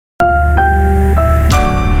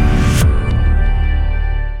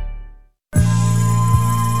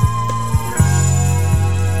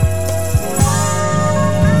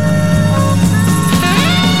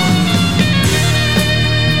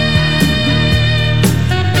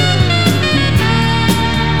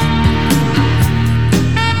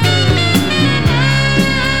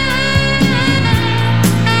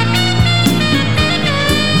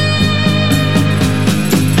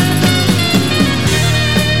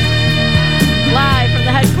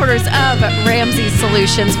headquarters of Ramsey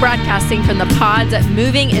Solutions, broadcasting from the Pods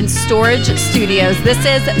Moving and Storage Studios. This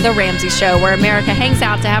is The Ramsey Show, where America hangs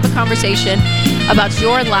out to have a conversation about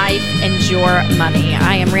your life and your money.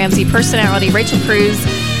 I am Ramsey personality Rachel Cruz,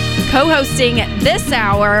 co-hosting this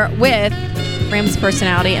hour with Ramsey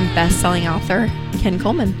personality and best-selling author Ken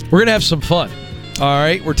Coleman. We're going to have some fun. All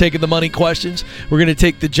right, we're taking the money questions. We're going to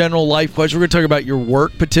take the general life questions. We're going to talk about your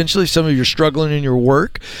work, potentially. Some of you are struggling in your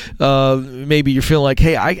work. Maybe you're feeling like,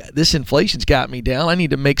 hey, this inflation's got me down. I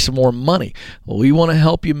need to make some more money. Well, we want to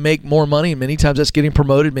help you make more money, and many times that's getting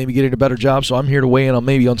promoted, maybe getting a better job. So I'm here to weigh in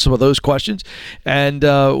on some of those questions, and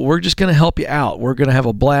we're just going to help you out. We're going to have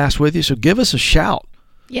a blast with you, so give us a shout.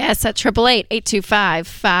 Yes, at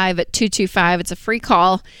 888-825-5225. It's a free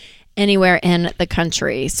call anywhere in the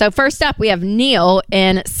country. So first up, we have Neil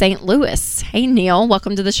in St. Louis. Hey, Neil,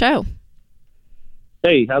 welcome to the show.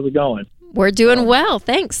 Hey, how's it going? We're doing well.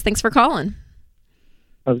 Thanks for calling.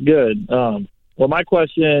 That's good. Well, my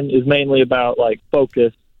question is mainly about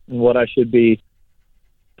focus and what I should be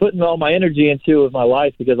putting all my energy into with my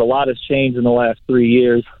life, because a lot has changed in the last 3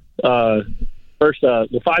 years. First, 5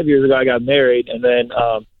 years ago, I got married, and then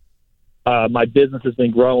my business has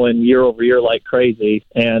been growing year over year like crazy.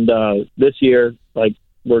 And this year,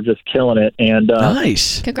 we're just killing it. And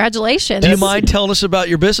nice. Congratulations. Do you mind telling us about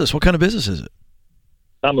your business? What kind of business is it?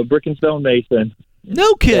 I'm a brick and stone mason.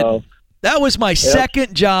 No kidding. So, that was my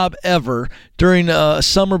second job ever during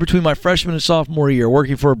summer between my freshman and sophomore year,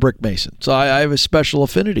 working for a brick mason. So I have a special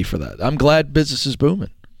affinity for that. I'm glad business is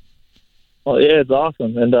booming. Well, yeah, it's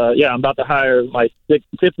awesome. And, I'm about to hire my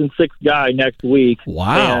fifth and sixth guy next week.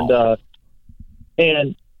 Wow.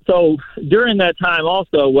 And so during that time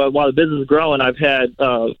also, while the business is growing, I've had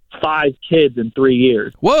 5 kids in 3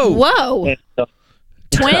 years. Whoa. And,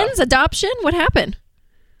 Twins? Adoption? What happened?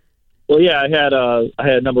 Well, yeah, I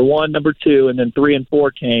had number 1, number 2, and then 3 and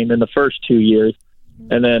 4 came in the first 2 years.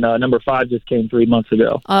 And then number 5 just came 3 months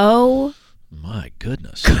ago. Oh. My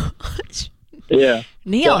goodness. Gosh. Yeah.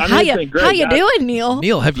 Neil, how you doing, Neil?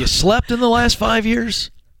 Neil, have you slept in the last 5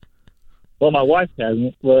 years? Well, my wife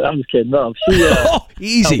hasn't. Well, I'm just kidding. No, she.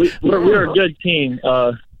 Easy. We're a good team,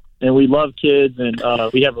 and we love kids, and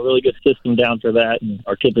we have a really good system down for that. And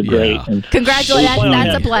our kids are great. And congratulations!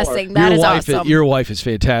 That's a blessing. That is awesome. Your wife is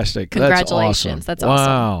fantastic. Congratulations! That's awesome.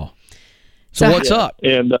 Wow. So what's up?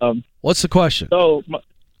 And what's the question? So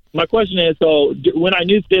my question is: so when I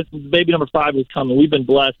knew this baby number 5 was coming, we've been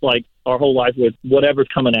blessed our whole life with whatever's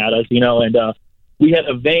coming at us, And we had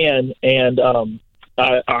a van, and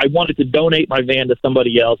I wanted to donate my van to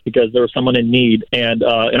somebody else because there was someone in need, and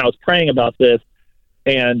I was praying about this,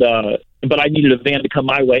 but I needed a van to come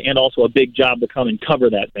my way and also a big job to come and cover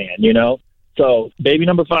that van, So baby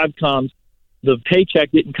number 5 comes, the paycheck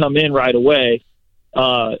didn't come in right away,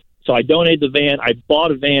 so I donated the van. I bought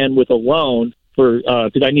a van with a loan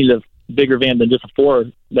because I needed a bigger van than just a 4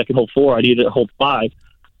 that can hold 4. I needed it to hold 5,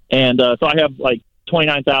 and so I have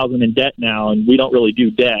 $29,000 in debt now, and we don't really do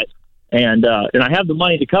debt. And I have the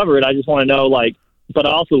money to cover it. I just want to know, but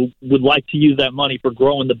I also would like to use that money for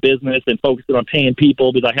growing the business and focusing on paying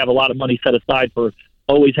people, because I have a lot of money set aside for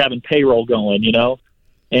always having payroll going,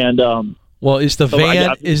 And well, is the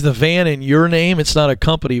van in your name? It's not a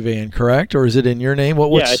company van, correct? Or is it in your name?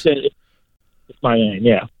 Yeah, it's my name.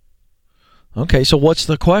 Yeah. Okay, so what's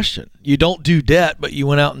the question? You don't do debt, but you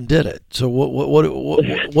went out and did it. So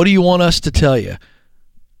what do you want us to tell you?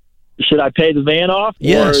 Should I pay the van off?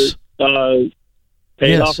 Yes. Or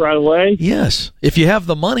pay it off right away? Yes, if you have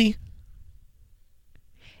the money.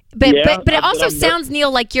 But it also sounds,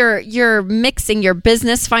 Neil, like you're mixing your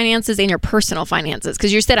business finances and your personal finances,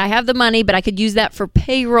 because you said I have the money, but I could use that for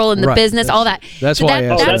payroll in the business, all that. That's so why.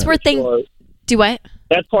 That's where things. Do what?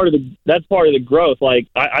 That's part of the growth.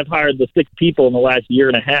 I've hired the 6 people in the last year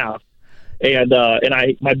and a half, and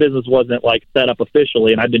my business wasn't set up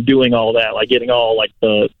officially, and I've been doing all that, getting all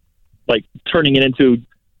turning it into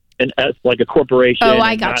a corporation. Oh,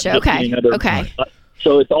 I gotcha. Okay.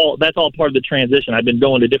 So that's all part of the transition. I've been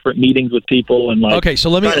going to different meetings with people and okay.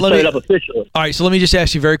 So let me set it up officially. All right. So let me just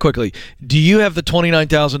ask you very quickly: do you have the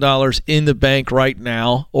 $29,000 in the bank right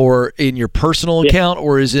now, or in your personal account,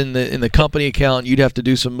 or is in the company account? You'd have to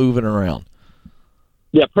do some moving around.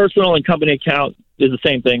 Yeah, personal and company account is the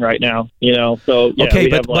same thing right now. So yeah, okay,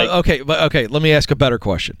 but let me ask a better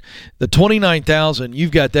question. The $29,000,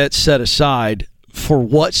 you've got that set aside for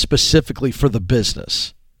what specifically for the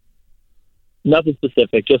business? Nothing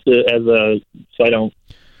specific, just so I don't.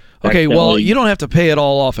 Okay, well, accidentally. you don't have to pay it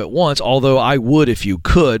all off at once, although I would if you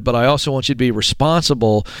could, but I also want you to be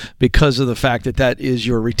responsible because of the fact that that is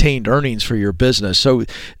your retained earnings for your business. So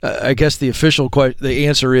I guess the the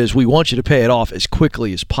answer is we want you to pay it off as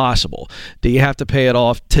quickly as possible. Do you have to pay it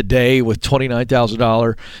off today with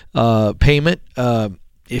 $29,000 payment?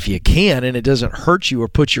 If you can, and it doesn't hurt you or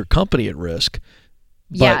put your company at risk.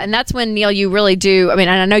 Yeah, and that's when, Neil, you really do. I mean,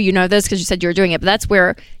 and I know you know this because you said you were doing it, but that's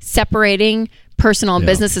where separating personal and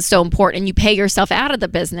business is so important. And you pay yourself out of the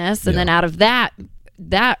business, and then out of that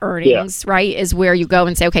earnings, right, is where you go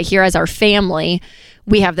and say, okay, here as our family,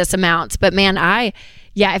 we have this amount. But man,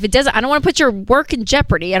 if it doesn't, I don't want to put your work in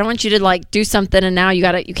jeopardy. I don't want you to like do something and now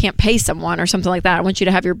you can't pay someone or something like that. I want you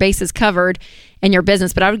to have your bases covered in your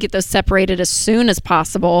business, but I would get those separated as soon as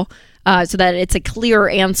possible. So that it's a clearer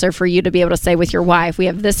answer for you to be able to say with your wife, we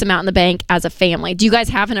have this amount in the bank as a family. Do you guys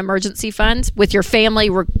have an emergency fund with your family?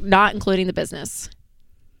 We're not including the business.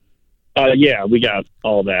 Yeah, we got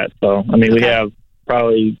all that. So, I mean, we have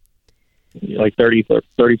probably like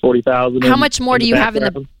 40,000. How much more do you have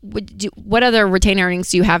what other retained earnings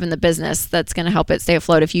do you have in the business that's going to help it stay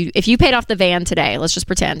afloat? If you paid off the van today, let's just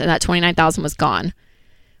pretend, and that 29,000 was gone,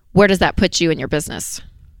 where does that put you in your business?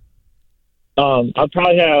 I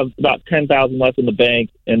probably have about 10,000 left in the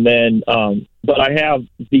bank, and then, but I have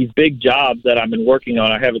these big jobs that I've been working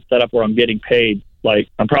on. I have it set up where I'm getting paid. Like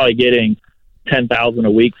I'm probably getting 10,000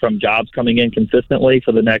 a week from jobs coming in consistently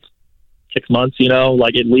for the next 6 months,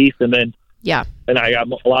 like at least. And then, and I got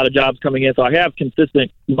a lot of jobs coming in. So I have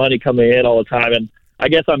consistent money coming in all the time. And I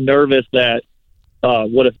guess I'm nervous that,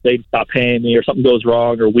 what if they stop paying me or something goes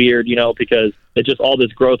wrong or weird, because it's just all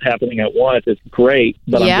this growth happening at once. It's great.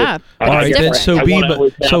 But all right, then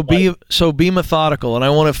so be methodical. And I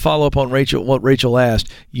want to follow up on what Rachel asked.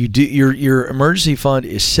 You do your emergency fund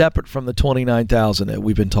is separate from the 29,000 that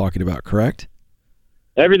we've been talking about, correct?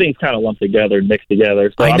 Everything's kind of lumped together and mixed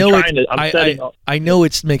together. So I know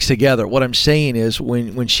it's mixed together. What I'm saying is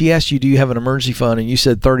when she asked you, do you have an emergency fund, and you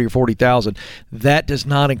said 30 or 40,000, that does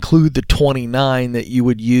not include the 29 that you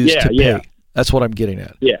would use to pay. Yeah. That's what I'm getting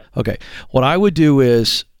at. Yeah. Okay. What I would do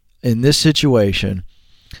is, in this situation,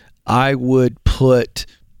 I would put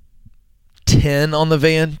 10 on the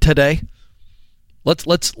van today.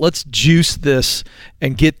 Let's juice this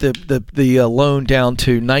and get the loan down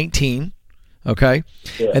to 19. Okay.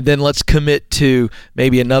 Yeah. And then let's commit to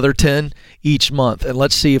maybe another 10 each month. And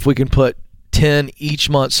let's see if we can put 10 each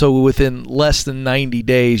month. So within less than 90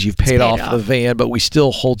 days, you've paid off the van, but we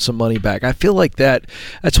still hold some money back. I feel like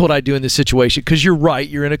that's what I do in this situation, because you're right.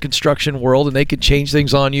 You're in a construction world and they can change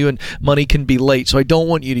things on you and money can be late. So I don't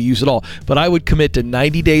want you to use it all, but I would commit to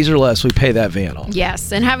 90 days or less. We pay that van off.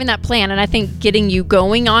 Yes. And having that plan. And I think getting you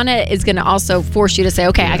going on it is going to also force you to say,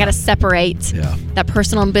 okay, I got to separate that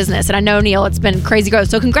personal and business. And I know, Neil, it's been crazy growth.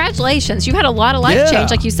 So congratulations. You had a lot of life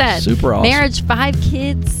change, like you said. Super awesome. Marriage, 5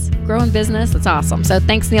 kids, growing business. That's awesome. So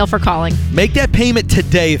thanks, Neil, for calling. Make that payment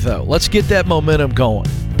today, though. Let's get that momentum going.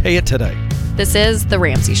 Pay it today. This is The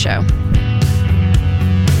Ramsey Show.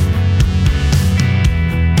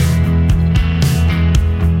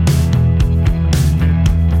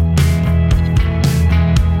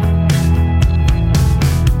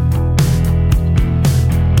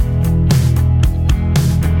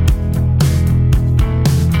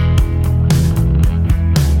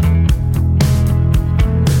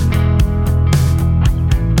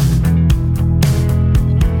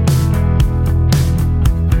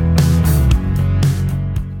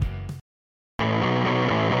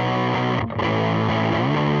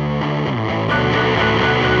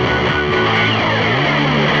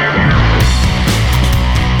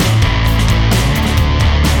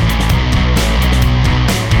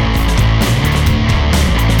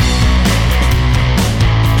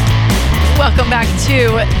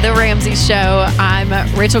 The Ramsey Show. I'm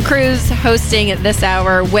Rachel Cruz, hosting this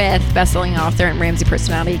hour with best-selling author and Ramsey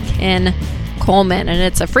personality Ken Coleman, and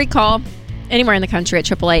it's a free call anywhere in the country at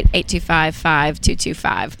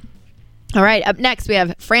 888-825-5225. All right, up next we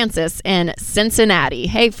have Francis in Cincinnati.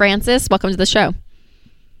 Hey, Francis, welcome to the show.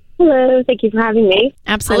 Hello, thank you for having me.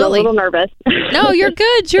 Absolutely. I'm a little nervous. No, you're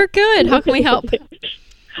good. You're good. How can we help?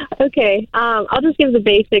 Okay, I'll just give the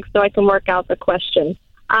basics so I can work out the question.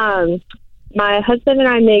 My husband and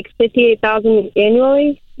I make $58,000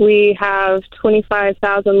 annually. We have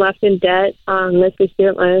 $25,000 left in debt, mostly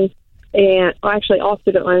student loans, and actually all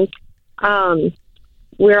student loans.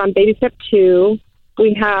 We're on baby step 2.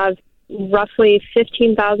 We have roughly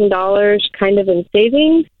 $15,000 kind of in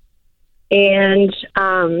savings, and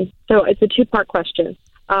so it's a 2-part question.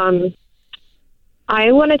 I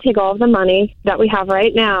want to take all of the money that we have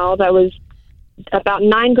right now. That was about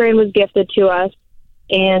 $9,000 was gifted to us.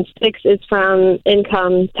 and 6 is from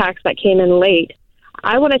income tax that came in late.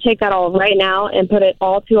 I want to take that all right now and put it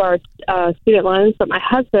all to our student loans, but my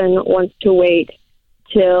husband wants to wait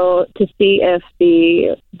to see if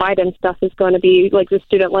the Biden stuff is going to be, like the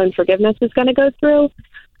student loan forgiveness is going to go through,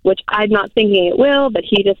 which I'm not thinking it will, but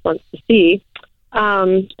he just wants to see.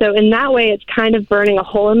 So in that way, it's kind of burning a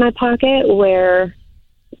hole in my pocket where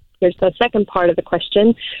there's the second part of the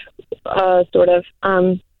question,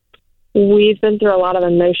 we've been through a lot of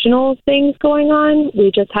emotional things going on.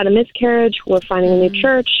 We just had a miscarriage. We're finding a new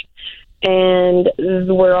church. And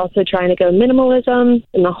we're also trying to go minimalism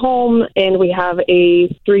in the home. And we have a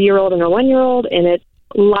 3-year-old and a 1-year-old. And it's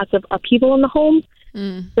lots of upheaval in the home.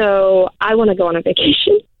 So I want to go on a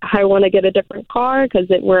vacation. I want to get a different car because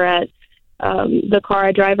we're at the car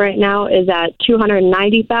I drive right now is at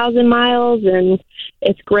 290,000 miles. And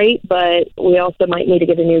it's great, but we also might need to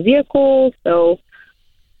get a new vehicle. So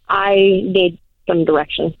I need some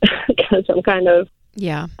direction because I'm kind of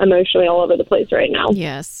emotionally all over the place right now.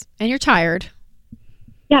 Yes. And you're tired.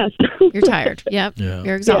 Yes. You're tired. Yep. Yeah.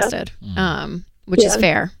 You're exhausted, which is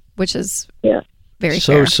fair, which is very fair.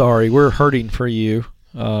 So sorry. We're hurting for you.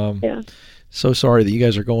 So sorry that you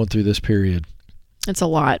guys are going through this period. It's a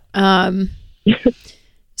lot.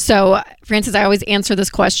 So, Francis, I always answer this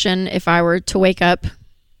question if I were to wake up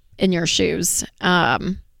in your shoes.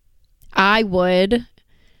 I would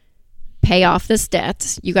pay off this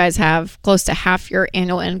debt. You guys have close to half your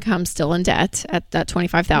annual income still in debt at that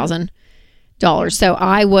 $25,000. So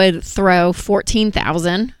I would throw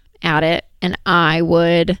 $14,000 at it, and I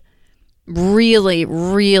would really,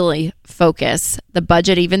 really focus the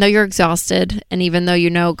budget, even though you're exhausted and even though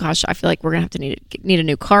you know, gosh, I feel like we're gonna have to need a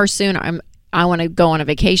new car soon. I want to go on a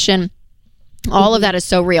vacation. All of that is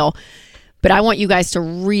so real, but I want you guys to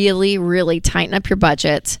really, really tighten up your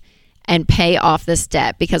budget and pay off this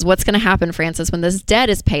debt, because what's going to happen, Francis, when this debt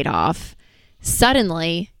is paid off,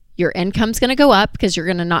 suddenly your income's going to go up because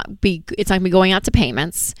it's not going to be going out to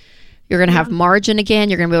payments. You're going to have margin again.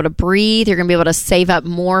 You're going to be able to breathe. You're going to be able to save up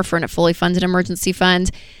more for a fully funded emergency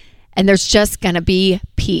fund. And there's just going to be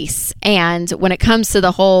peace. And when it comes to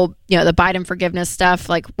the whole, the Biden forgiveness stuff,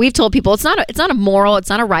 like we've told people, it's not a moral, it's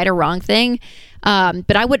not a right or wrong thing.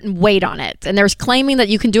 But I wouldn't wait on it. And there's claiming that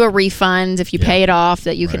you can do a refund if you pay it off,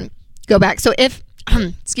 that you can go back. So if,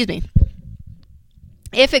 excuse me,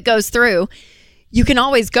 if it goes through, you can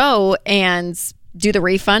always go and do the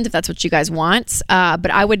refund if that's what you guys want. But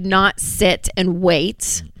I would not sit and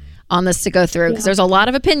wait on this to go through, because there's a lot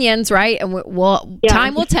of opinions, right? And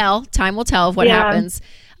time will tell of what happens.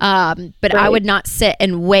 But I would not sit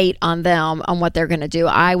and wait on them on what they're going to do.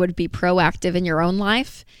 I would be proactive in your own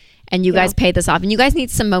life, and you guys pay this off. And you guys need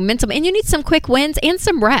some momentum, and you need some quick wins and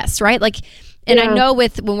some rest, right? Like, and I know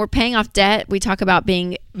when we're paying off debt, we talk about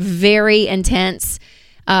being very intense,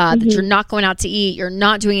 that you're not going out to eat, you're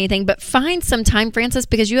not doing anything, but find some time, Francis,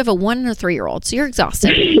 because you have a 1 and a 3-year-old, so you're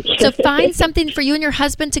exhausted. So find something for you and your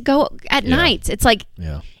husband to go at night. It's like,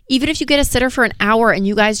 even if you get a sitter for an hour and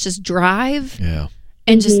you guys just drive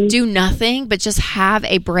and just do nothing, but just have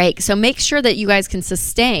a break. So make sure that you guys can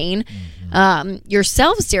sustain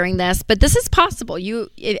yourselves during this, but this is possible.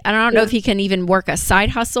 I don't know if he can even work a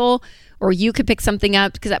side hustle, or you could pick something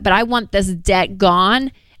up, but I want this debt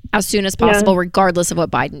gone as soon as possible, regardless of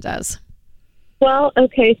what Biden does. Well,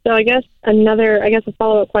 okay. So I guess a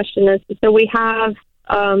follow-up question is, so we have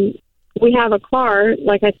a car,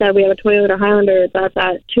 like I said, we have a Toyota Highlander that's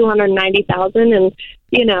at 290,000, and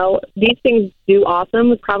these things do awesome.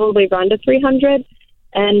 Would probably run to 300.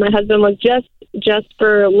 And my husband was just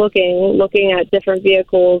for looking at different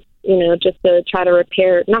vehicles, just to try to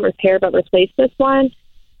but replace this one.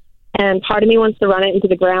 And part of me wants to run it into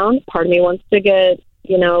the ground. Part of me wants to get,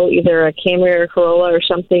 either a Camry or a Corolla or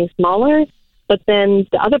something smaller. But then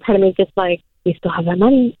the other part of me is just like, we still have that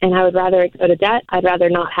money, and I would rather go to debt. I'd rather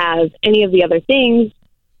not have any of the other things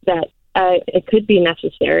that it could be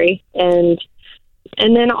necessary. And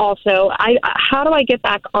then also, how do I get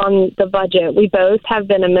back on the budget? We both have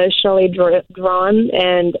been emotionally drawn,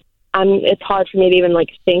 and it's hard for me to even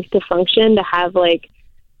think to function, to have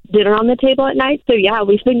dinner on the table at night. So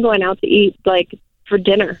we've been going out to eat for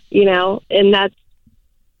dinner, and that's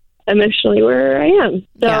emotionally where I am.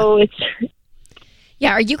 So it's.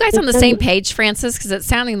 Yeah, are you guys on the same page, Francis? Because it's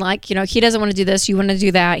sounding like, he doesn't want to do this, you want to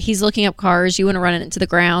do that. He's looking up cars, you want to run it into the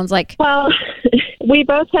grounds. Well, we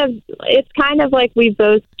both have, it's kind of like we've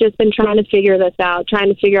both just been trying to figure this out, trying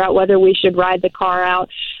to figure out whether we should ride the car out.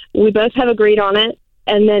 We both have agreed on it,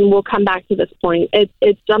 and then we'll come back to this point.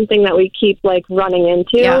 It's something that we keep running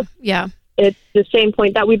into. Yeah. It's the same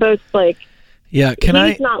point that we both Yeah,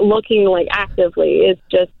 he's not looking like actively. It's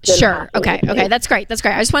just sure. Okay. That's great. I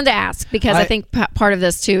just wanted to ask because I think part of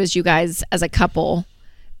this too is you guys as a couple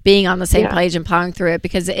being on the same page and plowing through it,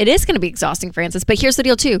 because it is going to be exhausting, Francis. But here's the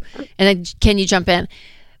deal too, and then can you jump in?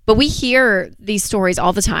 But we hear these stories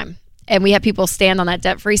all the time, and we have people stand on that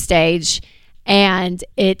debt-free stage, and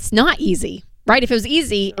it's not easy. Right? If it was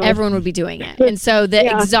easy, everyone would be doing it. And so the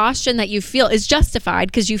exhaustion that you feel is justified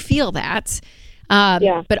because you feel that.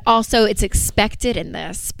 But also it's expected in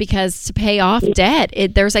this because to pay off debt,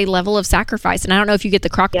 there's a level of sacrifice. And I don't know if you get the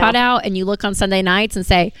crock pot out and you look on Sunday nights and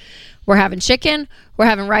say, we're having chicken, we're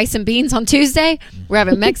having rice and beans on Tuesday, we're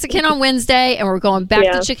having Mexican on Wednesday, and we're going back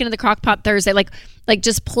to chicken in the crock pot Thursday. Like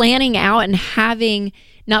just planning out and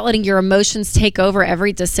not letting your emotions take over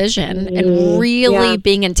every decision and really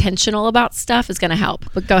being intentional about stuff is going to help.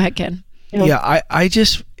 But go ahead, Ken. Yeah, I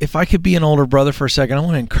just, if I could be an older brother for a second, I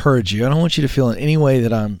want to encourage you. I don't want you to feel in any way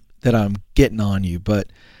that I'm getting on you, but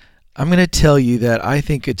I'm going to tell you that I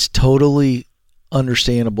think it's totally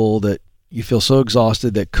understandable that you feel so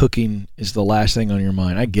exhausted that cooking is the last thing on your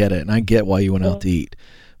mind. I get it, and I get why you went out to eat.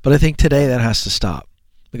 But I think today that has to stop,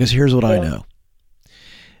 because here's what I know.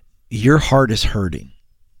 Your heart is hurting,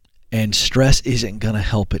 and stress isn't going to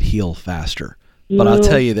help it heal faster. But I'll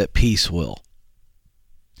tell you that peace will.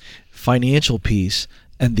 Financial peace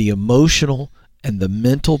and the emotional and the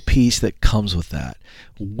mental peace that comes with that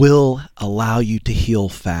will allow you to heal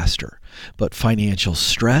faster. But financial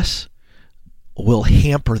stress will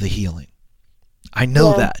hamper the healing. I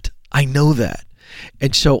know that. I know that.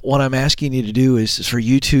 And so what I'm asking you to do is for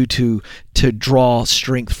you two to draw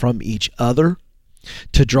strength from each other,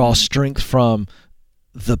 to draw strength from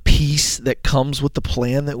the peace that comes with the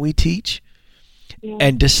plan that we teach,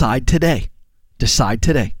 and decide today.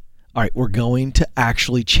 All right, we're going to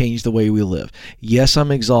actually change the way we live. Yes,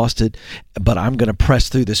 I'm exhausted, but I'm going to press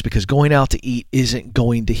through this, because going out to eat isn't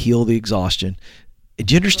going to heal the exhaustion.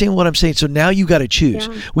 Do you understand what I'm saying? So now you got to choose.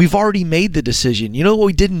 We've already made the decision. You know what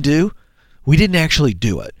we didn't do? We didn't actually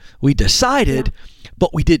do it. We decided,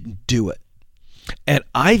 but we didn't do it. And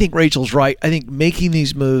I think Rachel's right. I think making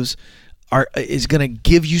these moves is going to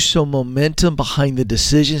give you some momentum behind the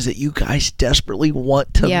decisions that you guys desperately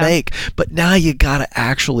want to make. But now you got to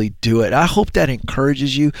actually do it. I hope that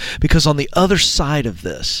encourages you, because on the other side of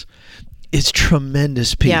this is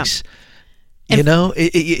tremendous peace. You know,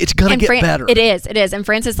 it's going to get better. It is. And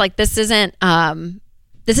Francis, this isn't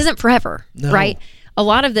forever, right? A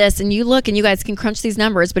lot of this, and you look and you guys can crunch these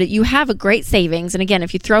numbers, but you have a great savings. And again,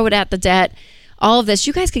 if you throw it at the debt, all of this,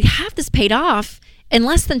 you guys could have this paid off in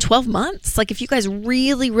less than 12 months. Like if you guys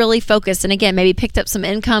really, really focused and again, maybe picked up some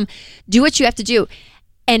income, do what you have to do.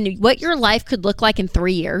 And what your life could look like in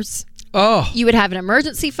 3 years. You would have an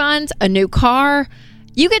emergency fund, a new car.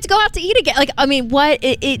 You get to go out to eat again.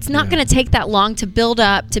 It's not going to take that long to build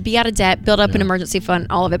up, to be out of debt, build up an emergency fund,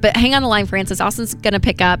 all of it. But hang on the line, Francis. Austin's going to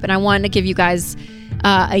pick up, and I wanted to give you guys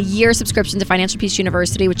a year subscription to Financial Peace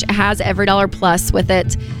University, which has EveryDollar Plus with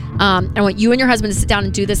it. I want you and your husband to sit down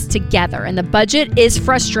and do this together. And the budget is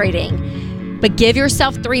frustrating, but give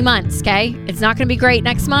yourself 3 months, okay? It's not going to be great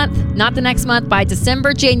next month, not the next month. By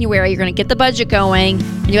December, January, you're going to get the budget going,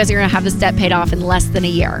 and you guys are going to have this debt paid off in less than a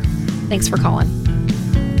year. Thanks for calling.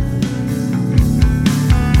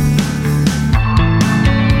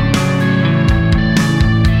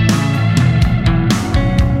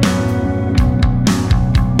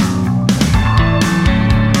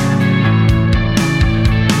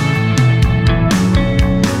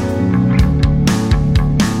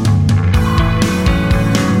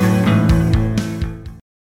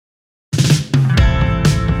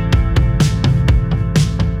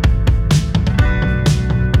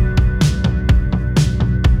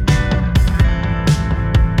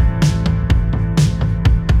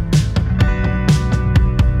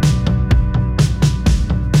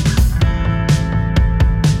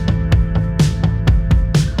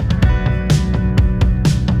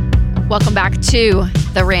 Welcome back to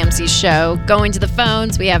The Ramsey Show. Going to the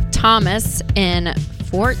phones, we have Thomas in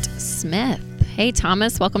Fort Smith. Hey,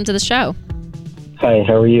 Thomas, welcome to the show. Hi,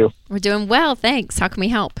 how are you? We're doing well, thanks. How can we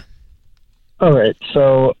help? All right,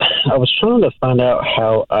 so I was trying to find out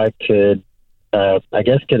how I could,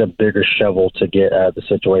 get a bigger shovel to get out of the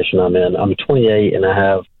situation I'm in. I'm 28 and I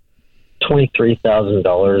have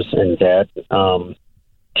 $23,000 in debt.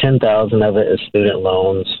 $10,000 of it is student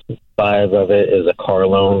loans. $5,000 of it is a car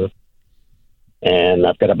loan. And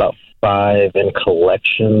I've got about $5,000 in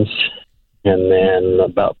collections, and then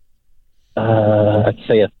about I'd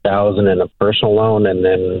say $1,000 in a personal loan, and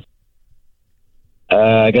then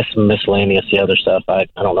I guess miscellaneous, the other stuff I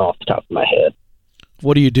don't know off the top of my head.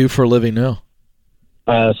 What do you do for a living now?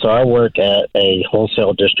 So I work at a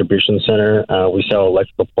wholesale distribution center. We sell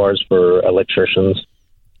electrical parts for electricians.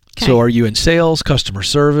 Okay. So are you in sales, customer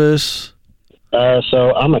service?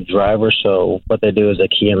 So I'm a driver. So what they do is they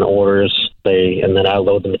key in the orders, and then I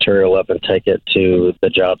load the material up and take it to the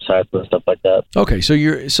job sites and stuff like that. Okay, so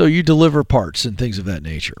you deliver parts and things of that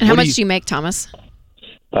nature. And how much do you make, Thomas?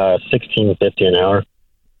 $16.50 an hour.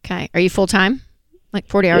 Okay. Are you full time? Like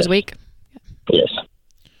 40 hours a week? Yes.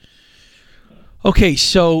 Okay,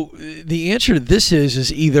 so the answer to this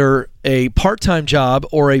is either a part-time job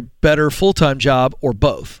or a better full-time job or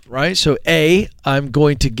both, right? So I'm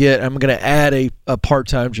going to add a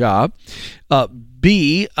part-time job.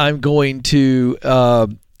 B, I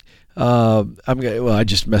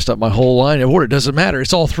just messed up my whole line of order. It doesn't matter.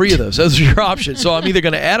 It's all three of those. Those are your options. So I'm either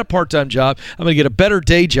going to add a part-time job, I'm going to get a better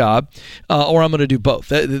day job, or I'm going to do both.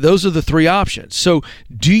 Those are the three options. So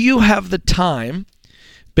do you have the time,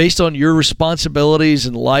 based on your responsibilities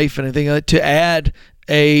and life and anything like that, to add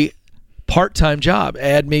a part-time job,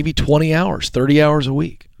 add maybe 20 hours, 30 hours a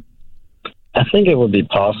week? I think it would be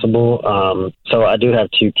possible. So I do have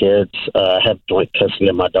two kids. I have joint custody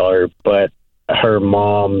of my daughter, but her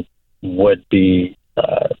mom would be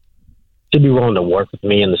she'd be willing to work with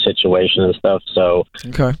me in the situation and stuff. So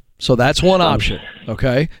okay. So that's one option,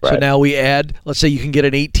 okay? Right. So now we add, let's say you can get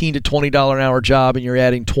an $18 to $20 an hour job and you're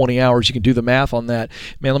adding 20 hours. You can do the math on that.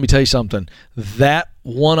 Man, let me tell you something. That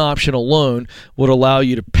one option alone would allow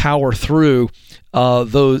you to power through the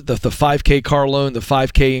 5K car loan, the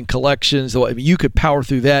 5K in collections. You could power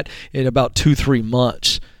through that in about 2-3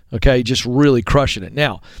 months. Okay, just really crushing it.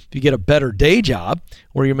 Now, if you get a better day job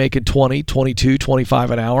where you're making 20, 22,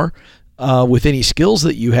 25 an hour with any skills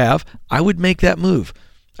that you have, I would make that move.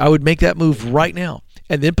 I would make that move right now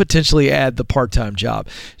and then potentially add the part-time job.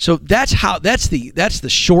 So that's the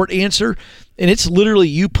short answer, and it's literally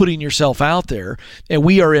you putting yourself out there. And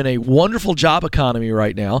we are in a wonderful job economy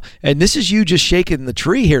right now, and this is you just shaking the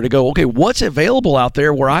tree here to go, okay, what's available out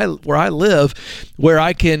there where I live where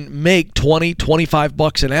I can make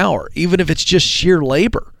 $20-25 an hour, even if it's just sheer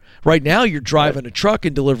labor. Right now you're driving a truck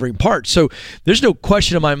and delivering parts. So there's no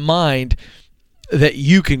question in my mind that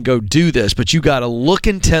you can go do this, but you got to look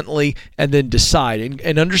intently and then decide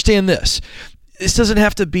and understand this. This doesn't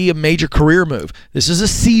have to be a major career move. This is a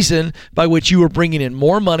season by which you are bringing in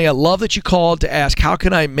more money. I love that you called to ask, how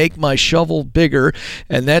can I make my shovel bigger?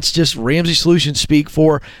 And that's just Ramsey Solutions speak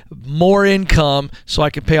for more income so I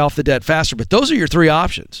can pay off the debt faster. But those are your three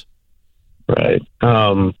options. Right.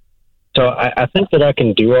 So I think that I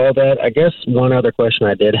can do all that. I guess one other question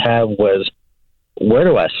I did have was, where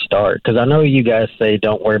do I start? Because I know you guys say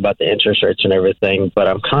don't worry about the interest rates and everything, but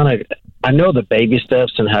I know the baby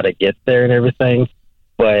steps and how to get there and everything,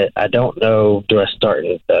 but I don't know, do I start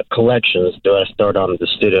in the collections? Do I start on the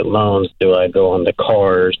student loans? Do I go on the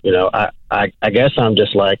cars? You know, I guess I'm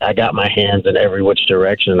just like, I got my hands in every which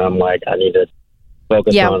direction. I'm like, I need to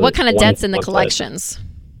focus on. Yeah, what kind of debt's in the collections?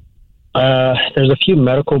 There's a few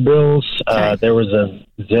medical bills. Okay. There was a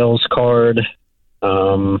Zills card.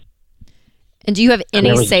 And do you have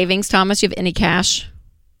any savings, Thomas? Do you have any cash?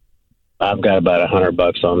 I've got about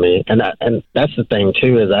 $100 on me, and that's the thing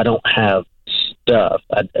too, is I don't have stuff.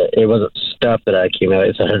 It wasn't stuff that I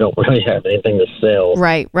accumulated, so I don't really have anything to sell.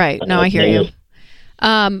 Right. No, I hear you.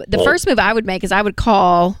 The first move I would make is I would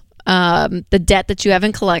call the debt that you have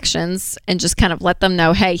in collections and just kind of let them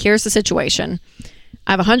know, hey, here's the situation.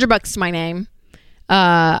 I have $100 to my name.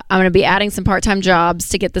 I'm going to be adding some part-time jobs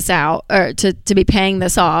to get this out, or to be paying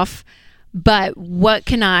this off. But what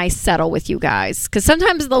can I settle with you guys? Because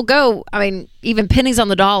sometimes they'll go, even pennies on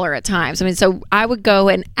the dollar at times. So I would go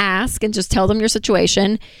and ask and just tell them your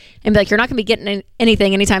situation and be like, you're not going to be getting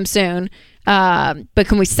anything anytime soon, but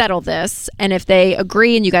can we settle this? And if they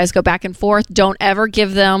agree and you guys go back and forth, don't ever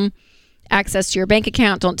give them access to your bank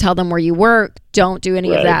account. Don't tell them where you work. Don't do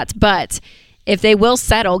any of that. But if they will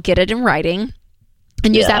settle, get it in writing.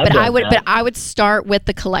 And use that, but I would start with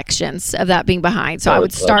the collections of that being behind. So I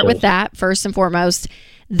would start with that first and foremost,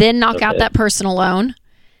 then knock out that personal loan,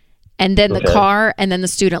 and then the car, and then the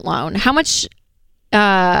student loan. How much?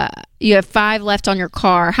 You have 5 left on your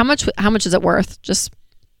car. How much is it worth? Just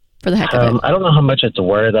for the heck of it. I don't know how much it's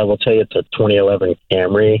worth. I will tell you, it's a 2011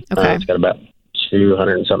 Camry. Okay. It's got about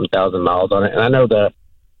 200 and something thousand miles on it, and I know the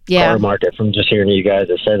car market from just hearing you guys,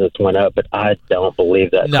 it says it's went up, but I don't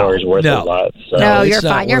believe that car is worth a lot. So. No, you're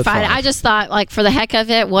fine. You're fine. I just thought, like, for the heck of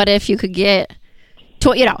it, what if you could get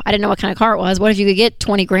I didn't know what kind of car it was. What if you could get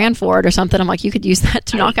 20 grand for it or something? I'm like, you could use that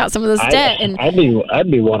to knock out some of this debt. And I'd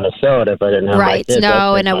be wanting to sell it if I didn't have right. my kids.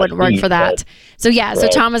 No, and it wouldn't work for that. So yeah. So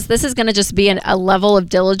Thomas, this is going to just be a level of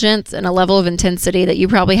diligence and a level of intensity that you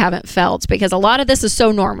probably haven't felt, because a lot of this is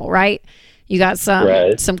so normal, right? You got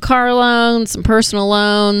some car loans, some personal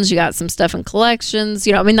loans. You got some stuff in collections.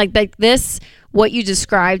 Like this, what you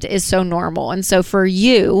described is so normal. And so for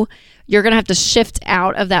you, you're going to have to shift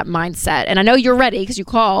out of that mindset. And I know you're ready because you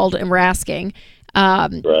called and we're asking,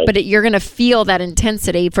 but you're going to feel that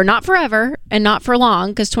intensity for not forever and not for long,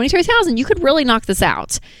 because $23,000, you could really knock this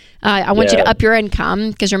out. I want you to up your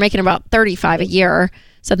income because you're making about $35,000 a year.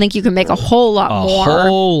 So I think you can make a whole lot more. A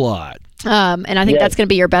whole lot. And I think that's going to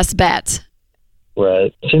be your best bet.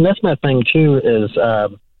 Right. See, that's my thing too is,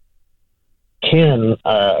 Ken,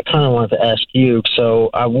 I kind of wanted to ask you,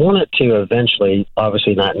 so I wanted to eventually,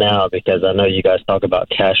 obviously not now because I know you guys talk about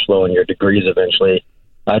cash flow and your degrees eventually.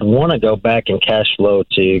 I'd want to go back in cash flow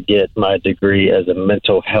to get my degree as a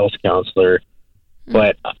mental health counselor,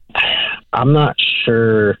 but I'm not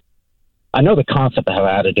sure. I know the concept of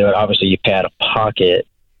how to do it. Obviously, you pay out of pocket,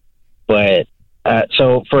 but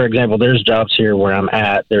so, for example, there's jobs here where I'm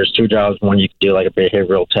at. There's 2 jobs. One you could do like a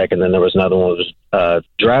behavioral tech, and then there was another one was a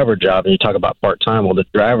driver job. And you talk about part-time. Well, the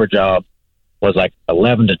driver job was like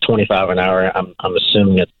 11 to 25 an hour. I'm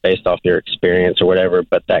assuming it's based off your experience or whatever,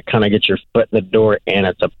 but that kind of gets your foot in the door, and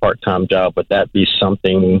it's a part-time job. Would that be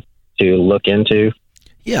something to look into?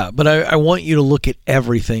 Yeah, but I want you to look at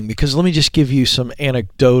everything, because let me just give you some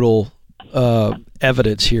anecdotal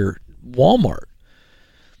evidence here. Walmart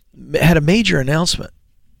had a major announcement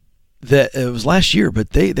that it was last year, but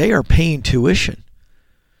they are paying tuition.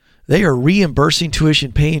 They are reimbursing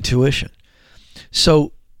tuition, paying tuition.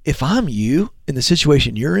 So if I'm you in the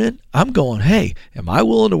situation you're in, I'm going, hey, am I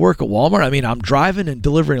willing to work at Walmart? I mean, I'm driving and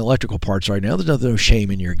delivering electrical parts right now. There's no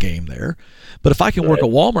shame in your game there. But if I can work at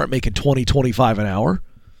Walmart making $20, $25 an hour,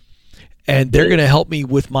 and they're going to help me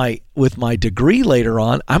with my degree later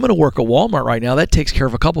on, I'm going to work at Walmart right now. That takes care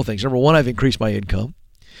of a couple of things. Number one, I've increased my income.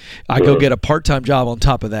 I go get a part-time job on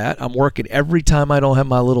top of that. I'm working every time I don't have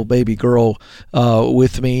my little baby girl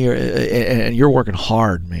with me, and you're working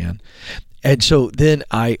hard, man. And so then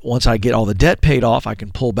once I get all the debt paid off, I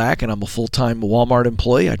can pull back, and I'm a full-time Walmart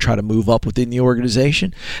employee. I try to move up within the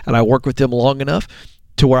organization, and I work with them long enough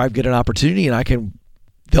to where I get an opportunity, and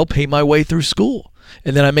they'll pay my way through school.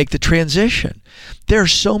 And then I make the transition. There are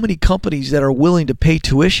so many companies that are willing to pay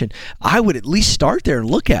tuition. I would at least start there and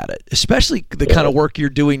look at it, especially the kind of work you're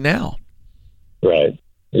doing now. Right.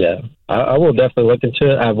 Yeah. I will definitely look into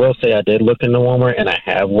it. I will say I did look into Walmart, and I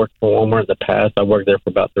have worked for Walmart in the past. I worked there for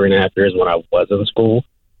about 3.5 years when I was in school.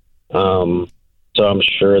 So I'm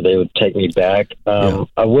sure they would take me back. I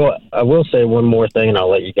will say one more thing, and I'll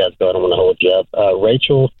let you guys go. I don't want to hold you up.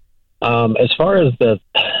 Rachel, as far as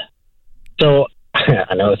so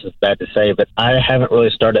I know this is bad to say, but I haven't really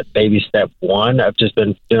started baby step 1. I've just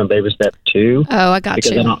been doing baby step 2. Oh, I got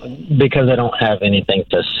because I don't have anything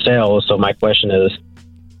to sell. So my question is,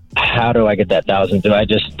 how do I get that 1,000? Do I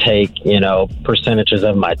just take, percentages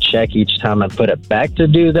of my check each time and put it back to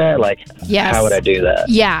do that? Like, yes. How would I do that?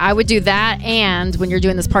 Yeah, I would do that. And when you're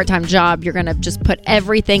doing this part-time job, you're going to just put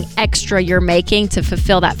everything extra you're making to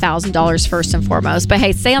fulfill that $1,000 first and foremost. But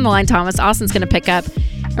hey, stay on the line, Thomas. Austin's going to pick up,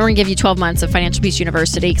 and we're going to give you 12 months of Financial Peace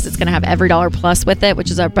University, because it's going to have Every Dollar Plus with it,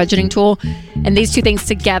 which is our budgeting tool. And these two things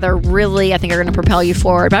together really, I think, are going to propel you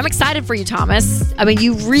forward. But I'm excited for you, Thomas. I mean,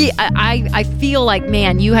 I feel like,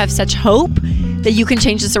 man, you have such hope that you can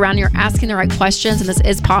change this around. You're asking the right questions, and this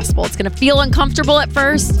is possible. It's going to feel uncomfortable at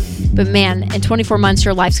first, but man, in 24 months,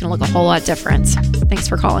 your life's going to look a whole lot different. Thanks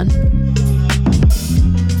for calling.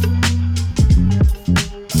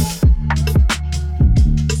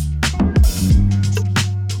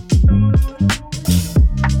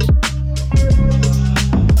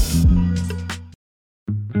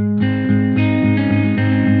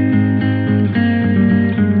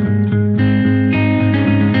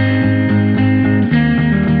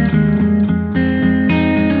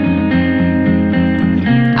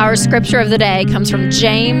 Our scripture of the day comes from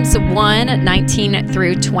James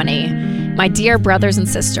 1:19-20. My dear brothers and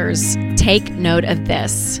sisters, take note of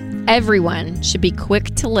this. Everyone should be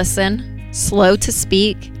quick to listen, slow to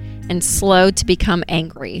speak, and slow to become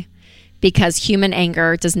angry, because human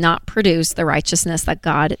anger does not produce the righteousness that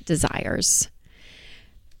God desires.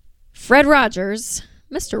 Fred Rogers,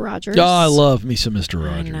 Mr. Rogers. Oh, I love me some Mr.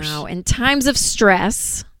 Rogers. I know. In times of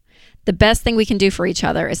stress, the best thing we can do for each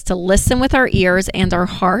other is to listen with our ears and our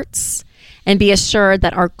hearts, and be assured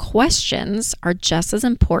that our questions are just as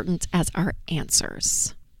important as our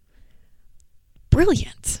answers.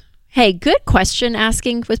 Brilliant. Hey, good question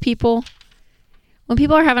asking with people. When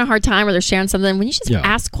people are having a hard time or they're sharing something, when you just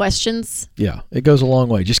ask questions. Yeah, it goes a long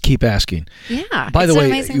way. Just keep asking. Yeah. By the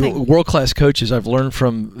way, world-class coaches, I've learned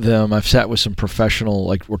from them. I've sat with some professional,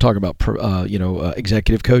 like we're talking about,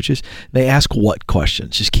 executive coaches. They ask what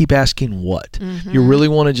questions. Just keep asking what. Mm-hmm. You really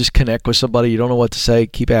want to just connect with somebody. You don't know what to say.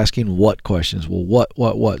 Keep asking what questions. Well, what?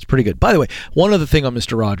 It's pretty good. By the way, one other thing on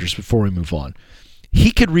Mr. Rogers before we move on.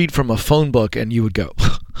 He could read from a phone book and you would go,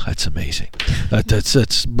 that's amazing.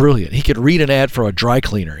 That's brilliant. He could read an ad for a dry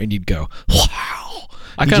cleaner and you'd go, wow.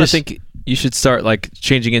 I kind of think you should start like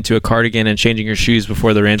changing into a cardigan and changing your shoes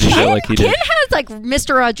before the Ramsey show like he did. Ken has like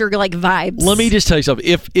Mr. Roger like vibes. Let me just tell you something.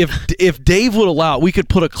 If Dave would allow it, we could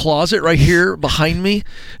put a closet right here behind me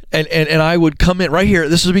and I would come in right here.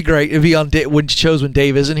 This would be great. It'd be on when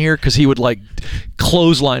Dave isn't here because he would like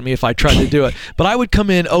clothesline me if I tried to do it. But I would come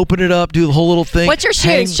in, open it up, do the whole little thing. What's your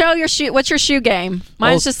shoes? Show your shoe. What's your shoe game?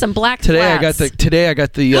 Mine's just some black flats. Today I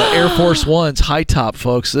got the Air Force Ones high top,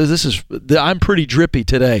 folks. I'm pretty drippy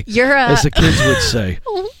today. As the kids would say.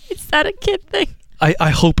 Is that a kid thing? I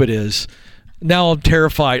hope it is. Now I'm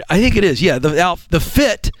terrified. I think it is. Yeah, the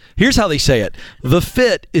fit. Here's how they say it. The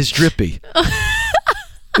fit is drippy.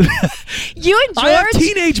 You and George. I have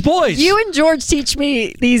teenage boys. You and George teach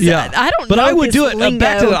me these. Yeah, I don't know. But I would do it. Lingo.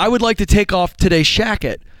 Back to that. I would like to take off today's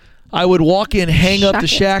shacket. I would walk in, hang up the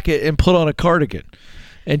shacket, and put on a cardigan,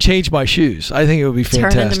 and change my shoes. I think it would be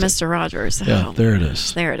fantastic. Turn into Mr. Rogers. Yeah, there it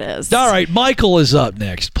is. There it is. All right, Michael is up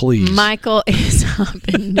next, please. Michael is up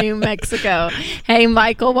in New Mexico. Hey,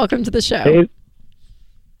 Michael, welcome to the show.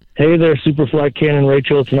 Hey there, Superfly Ken and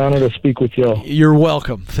Rachel. It's an honor to speak with y'all. You're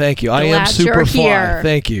welcome. Thank you. I am Superfly.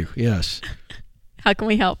 Thank you. Yes. How can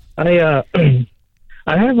we help? I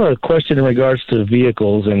have a question in regards to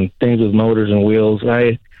vehicles and things with motors and wheels.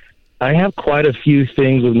 I have quite a few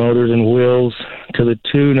things with motors and wheels to the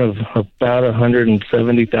tune of about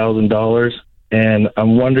 $170,000, and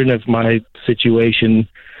I'm wondering if my situation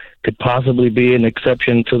could possibly be an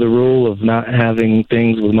exception to the rule of not having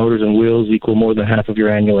things with motors and wheels equal more than half of your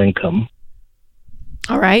annual income.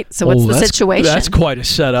 All right. So what's the situation? That's quite a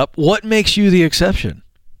setup. What makes you the exception?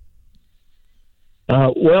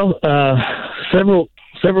 Several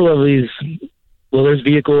of these. Well, there's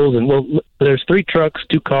vehicles, and there's 3 trucks,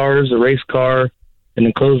 2 cars, a race car, an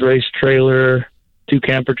enclosed race trailer, 2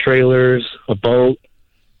 camper trailers, a boat,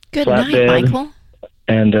 good night, Michael,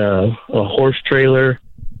 and a horse trailer.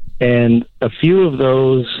 And a few of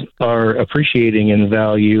those are appreciating in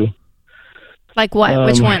value. Like what?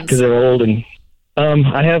 Which ones? Because they're old. And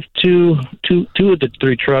I have two of the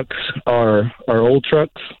 3 trucks are old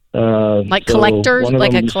trucks. Like collectors,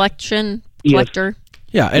 like a collector.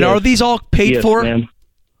 Yeah, and are these all paid for? Ma'am.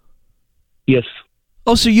 Yes.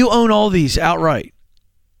 Oh, so you own all these outright?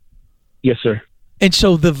 Yes, sir. And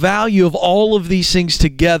so the value of all of these things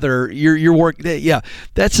together, your work,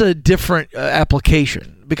 that's a different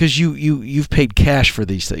application because you've paid cash for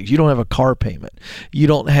these things. You don't have a car payment. You're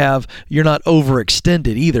not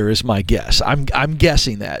overextended either, is my guess. I'm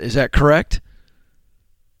guessing that. Is that correct?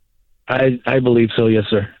 I believe so, yes,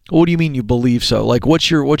 sir. What do you mean you believe so? Like,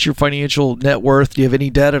 what's your financial net worth? Do you have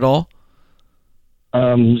any debt at all?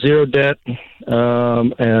 0 debt,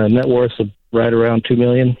 and net worth of right around $2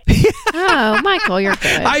 million. Oh, Michael, you're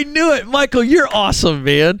good. I knew it, Michael. You're awesome,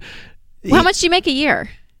 man. Well, how much do you make a year?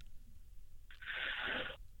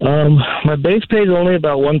 My base pay is only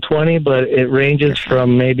about $120, but it ranges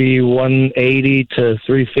from maybe $180 to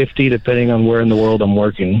 $350, depending on where in the world I'm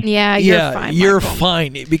working. Yeah, you're fine. You're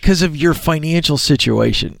fine because of your financial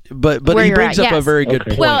situation. But he brings up a very good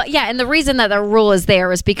point. Well, yeah, and the reason that the rule is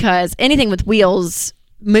there is because anything with wheels,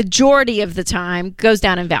 majority of the time, goes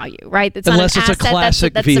down in value, right? It's unless not an it's a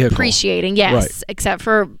classic that's vehicle. Appreciating, yes, right. Except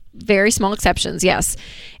for very small exceptions, yes.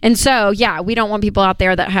 And so, yeah, we don't want people out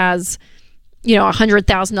there that has, a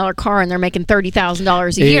 $100,000 car and they're making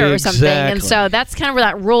 $30,000 a year or something. And so that's kind of where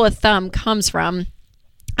that rule of thumb comes from.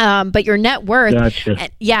 But your net worth,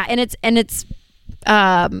 gotcha.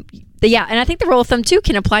 And I think the rule of thumb too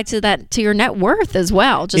can apply to your net worth as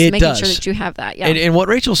well. Just making sure that you have that. Yeah. And what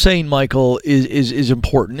Rachel's saying, Michael, is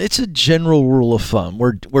important. It's a general rule of thumb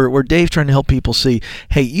where Dave's trying to help people see,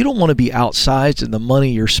 hey, you don't want to be outsized in the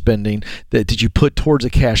money you're spending that you put towards a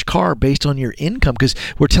cash car based on your income, because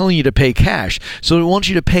we're telling you to pay cash. So we want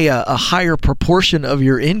you to pay a higher proportion of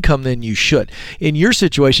your income than you should. In your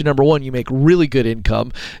situation, number one, you make really good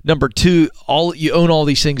income. Number two, you own all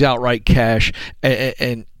these things outright cash,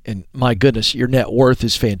 and my goodness, your net worth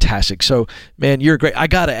is fantastic. So, man, you're great. I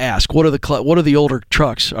got to ask, what are the older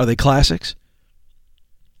trucks? Are they classics?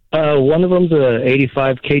 One of them's a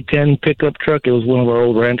 85 K10 pickup truck. It was one of our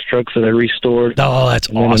old ranch trucks that I restored. Oh, that's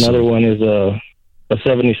and awesome. then another one is a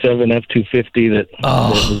 77 F-250 that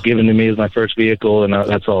was given to me as my first vehicle, and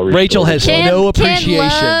that's all restored. Rachel has no appreciation.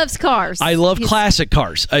 Ken loves cars. I love classic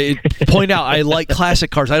cars. Point out, I like classic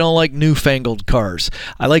cars. I don't like newfangled cars.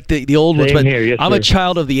 I like the old ones. But here, yes, I'm sir. a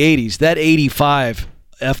child of the 80s. That 85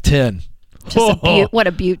 F10. Just a beaut. What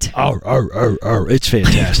a beaut. It's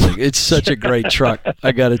fantastic. It's such a great truck,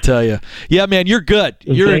 I got to tell you. Yeah, man, you're good.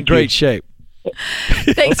 You're in great shape.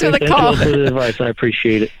 Thanks for the call. Thank you for the advice. I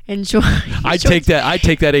appreciate it. Enjoy. I'd take that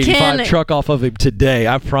 85 Ken, truck off of him today.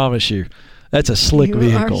 I promise you. That's a slick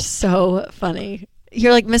vehicle. You are so funny.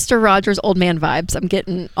 You're like Mr. Rogers' old man vibes. I'm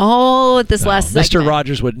getting all at this last Mr. segment.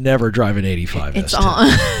 Rogers would never drive an 85. It's S10.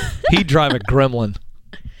 on. He'd drive a Gremlin.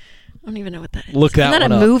 I don't even know what that is. Look that Isn't that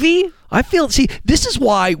one a up. movie? I feel, this is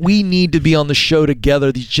why we need to be on the show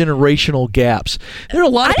together, these generational gaps. There are a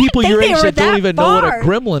lot of people your age that don't even know what a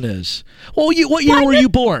gremlin is. Well, what year were you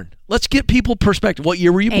born? Let's get people perspective. What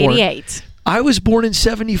year were you born? 88. I was born in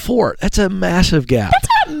 74. That's a massive gap. That's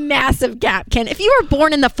a massive gap, Ken. If you were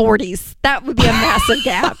born in the 40s, that would be a massive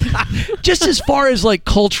gap. Just as far as like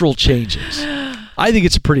cultural changes, I think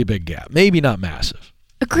it's a pretty big gap. Maybe not massive.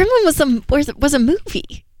 A Gremlin was a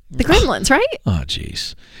movie. The Gremlins, right? Oh,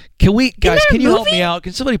 jeez. Can we, guys, can you help me out?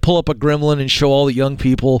 Can somebody pull up a Gremlin and show all the young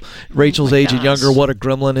people, Rachel's age and younger, what a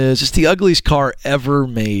Gremlin is? It's the ugliest car ever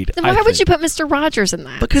made. Then why would you put Mr. Rogers in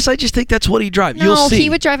that? Because I just think that's what he drives. No, You'll see. he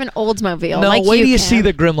would drive an Oldsmobile. No, like wait till you Ken. see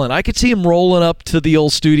the Gremlin. I could see him rolling up to the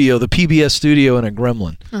old studio, the PBS studio, in a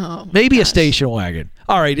Gremlin. Oh, maybe a station wagon.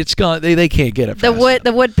 All right, it's gone. They can't get it. The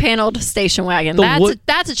wood paneled station wagon.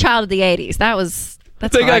 That's a child of the 80s.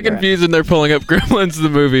 They got confused and they're pulling up Gremlins, the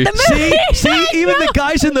movie. See, even the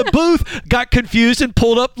guys in the booth got confused and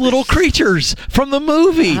pulled up little creatures from the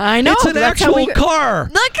movie. I know. It's an actual car.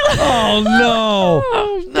 Oh, no.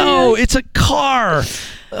 No, it's a car.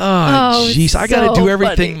 Oh, jeez. I got to do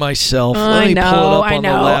everything myself. Let me pull it up on the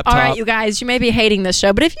laptop. All right, you guys, you may be hating this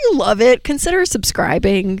show, but if you love it, consider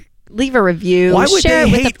subscribing. Leave a review. Why would share they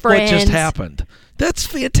it with hate a friend. what just happened? That's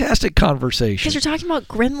fantastic conversation. Because you're talking about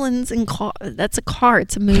gremlins and that's a car.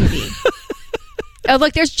 It's a movie. Oh,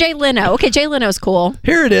 look, there's Jay Leno. Okay, Jay Leno's cool.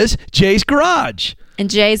 Here it is, Jay's Garage. And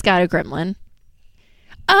Jay's got a gremlin.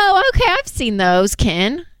 Oh, okay, I've seen those,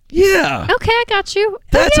 Ken. Yeah. Okay, I got you.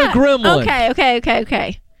 That's a gremlin.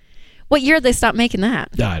 Okay. What year did they stop making that?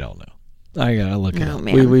 I don't know. I gotta look it up.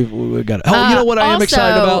 Man. We've got it. Oh, you know what I am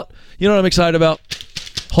excited about? You know what I'm excited about?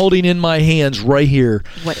 Holding in my hands right here.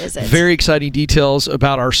 What is it? Very exciting details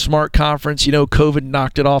about our SMART conference. You know, COVID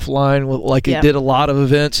knocked it offline like it did a lot of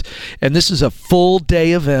events. And this is a full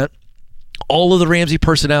day event. All of the Ramsey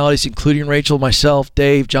personalities, including Rachel, myself,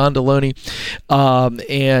 Dave, John Deloney,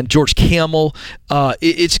 and George Camel.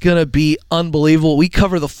 It's going to be unbelievable. We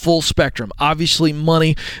cover the full spectrum. Obviously,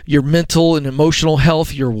 money, your mental and emotional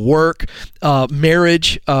health, your work,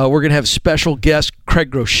 marriage. We're going to have special guest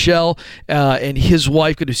Craig Groeschel and his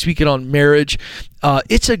wife going to be speaking on marriage.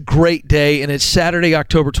 It's a great day, and it's Saturday,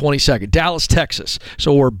 October 22nd, Dallas, Texas.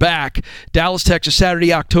 So we're back. Dallas, Texas,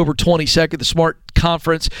 Saturday, October 22nd, the SMART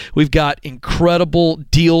Conference. We've got incredible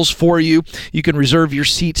deals for you. You can reserve your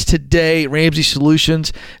seats today at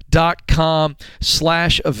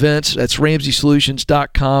RamseySolutions.com/events. That's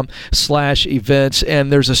RamseySolutions.com/events.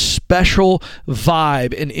 And there's a special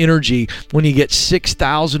vibe and energy when you get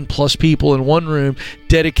 6,000 plus people in one room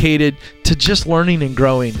dedicated to just learning and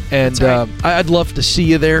growing. And I'd love to see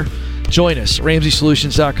you there. Join us,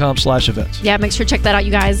 RamseySolutions.com/events. Yeah, make sure to check that out,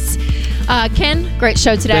 you guys. Ken, great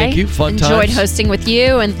show today. Thank you. Fun Enjoyed times. hosting with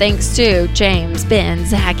you, and thanks to James, Ben,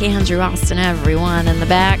 Zach, Andrew, Austin, everyone in the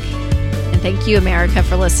back. And thank you, America,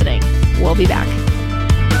 for listening. We'll be back.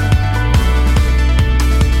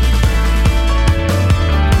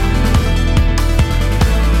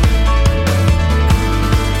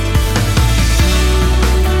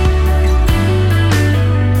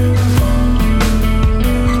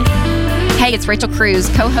 Hey, it's Rachel Cruz,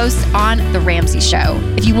 co-host on The Ramsey Show.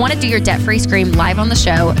 If you want to do your debt-free scream live on the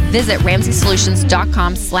show, visit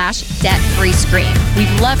RamseySolutions.com/debt-free scream. We'd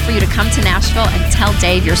love for you to come to Nashville and tell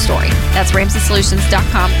Dave your story. That's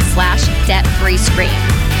RamseySolutions.com/debt-free scream.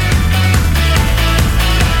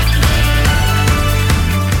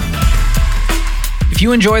 If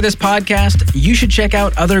you enjoy this podcast, you should check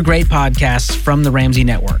out other great podcasts from the Ramsey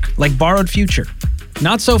Network, like Borrowed Future.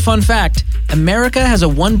 Not so fun fact, America has a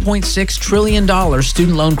 $1.6 trillion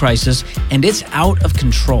student loan crisis, and it's out of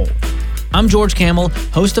control. I'm George Camel,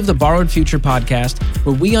 host of the Borrowed Future podcast,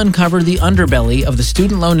 where we uncover the underbelly of the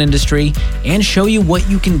student loan industry and show you what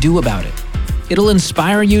you can do about it. It'll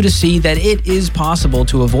inspire you to see that it is possible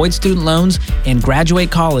to avoid student loans and graduate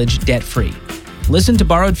college debt-free. Listen to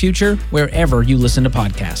Borrowed Future wherever you listen to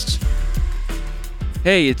podcasts.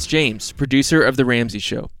 Hey, it's James, producer of The Ramsey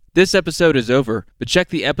Show. This episode is over, but check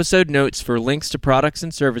the episode notes for links to products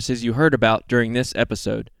and services you heard about during this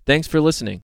episode. Thanks for listening.